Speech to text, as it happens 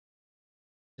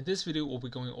In this video, we'll be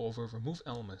going over remove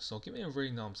elements. So give me an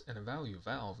array nums and a value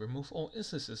val. Remove all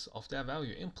instances of that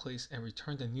value in place and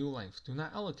return the new length. Do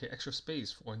not allocate extra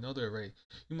space for another array.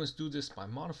 You must do this by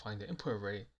modifying the input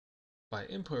array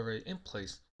in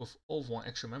place with all of one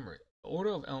extra memory. The order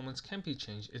of elements can be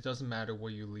changed. It doesn't matter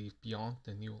where you leave beyond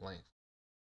the new length.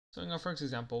 So in our first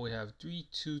example, we have 3,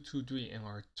 2, 2, 3, and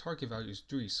our target value is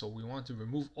 3. So we want to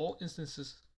remove all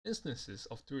instances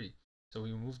of 3. So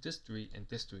we remove this 3 and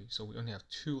this 3, so we only have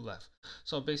 2 left.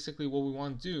 So basically what we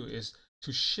want to do is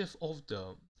to shift all of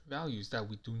the values that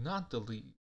we do not delete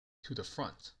to the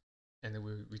front, and then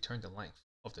we return the length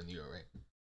of the new array.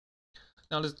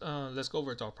 Now let's go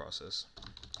over the thought process.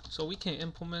 So we can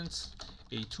implement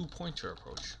a 2-pointer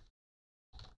approach.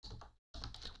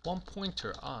 One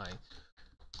pointer I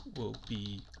will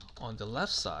be on the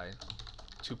left side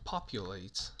to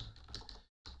populate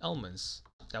elements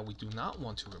that we do not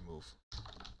want to remove.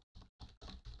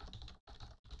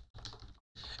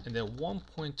 And then one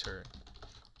pointer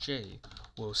j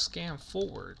will scan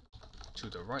forward to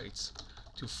the right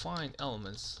to find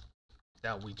elements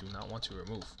that we do not want to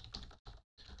remove.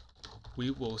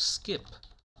 We will skip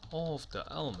all of the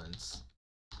elements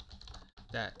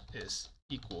that is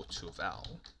equal to val.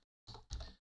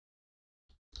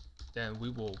 Then we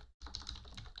will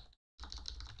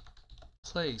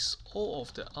place all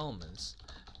of the elements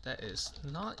that is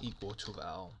not equal to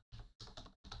val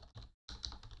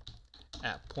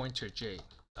at pointer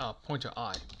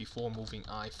I before moving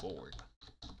I forward.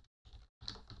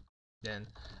 Then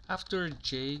after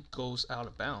j goes out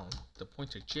of bound, the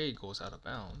pointer j goes out of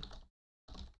bound,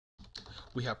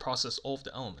 we have processed all of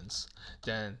the elements.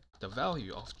 Then the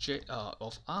value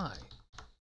of I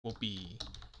will be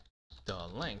the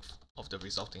length of the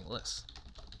resulting list.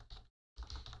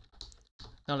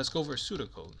 Now let's go over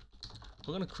pseudocode.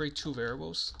 We're going to create 2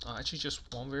 variables. Actually, just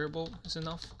one variable is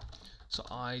enough. So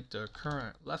the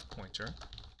current left pointer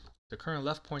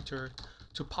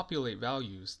to populate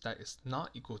values that is not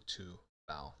equal to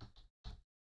val.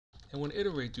 And when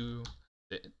iterate do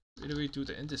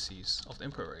the indices of the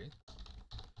input array,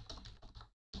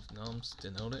 nums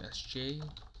denoted as j.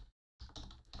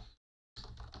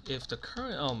 If the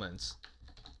current element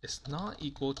is not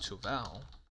equal to val,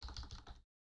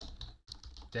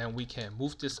 then we can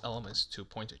move this element to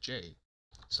pointer j.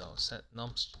 So set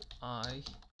nums I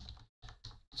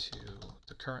to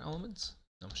the current elements,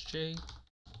 nums j.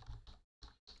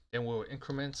 Then we'll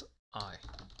increment I,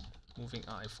 moving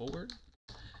I forward.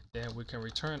 Then we can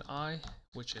return I,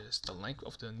 which is the length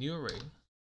of the new array,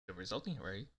 the resulting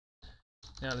array.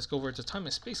 Now let's go over to time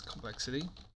and space complexity.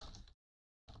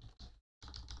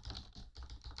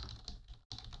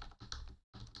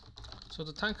 So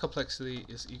the time complexity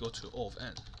is equal to O of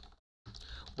n,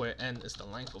 where n is the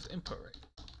length of the input array.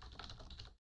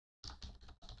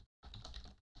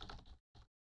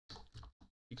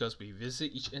 Because we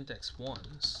visit each index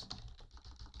once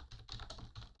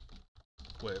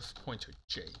with pointer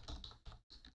j.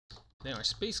 Then our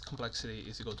space complexity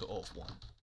is equal to O of 1,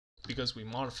 because we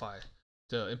modify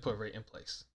the input array in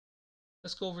place.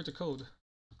 Let's go over the code.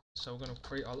 So we're going to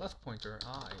create our left pointer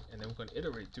I, and then we're going to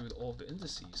iterate through all the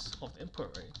indices of the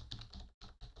input array.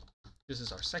 This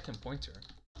is our second pointer.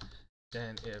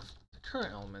 Then if the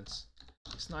current element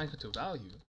is not equal to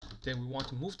value, then we want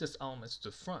to move this element to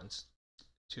the front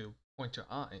to pointer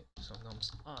I, so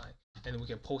nums I, and then we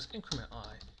can post increment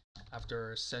I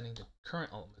after setting the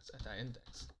current elements at that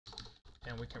index.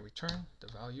 And we can return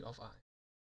the value of I.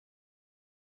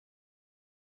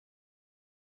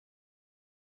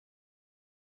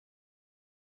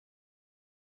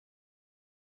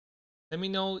 Let me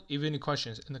know if you have any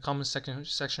questions in the comment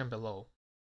section below.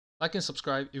 Like and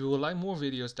subscribe if you would like more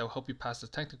videos that will help you pass the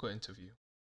technical interview.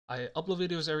 I upload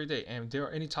videos every day, and if there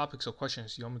are any topics or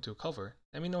questions you want me to cover,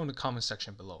 let me know in the comment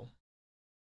section below.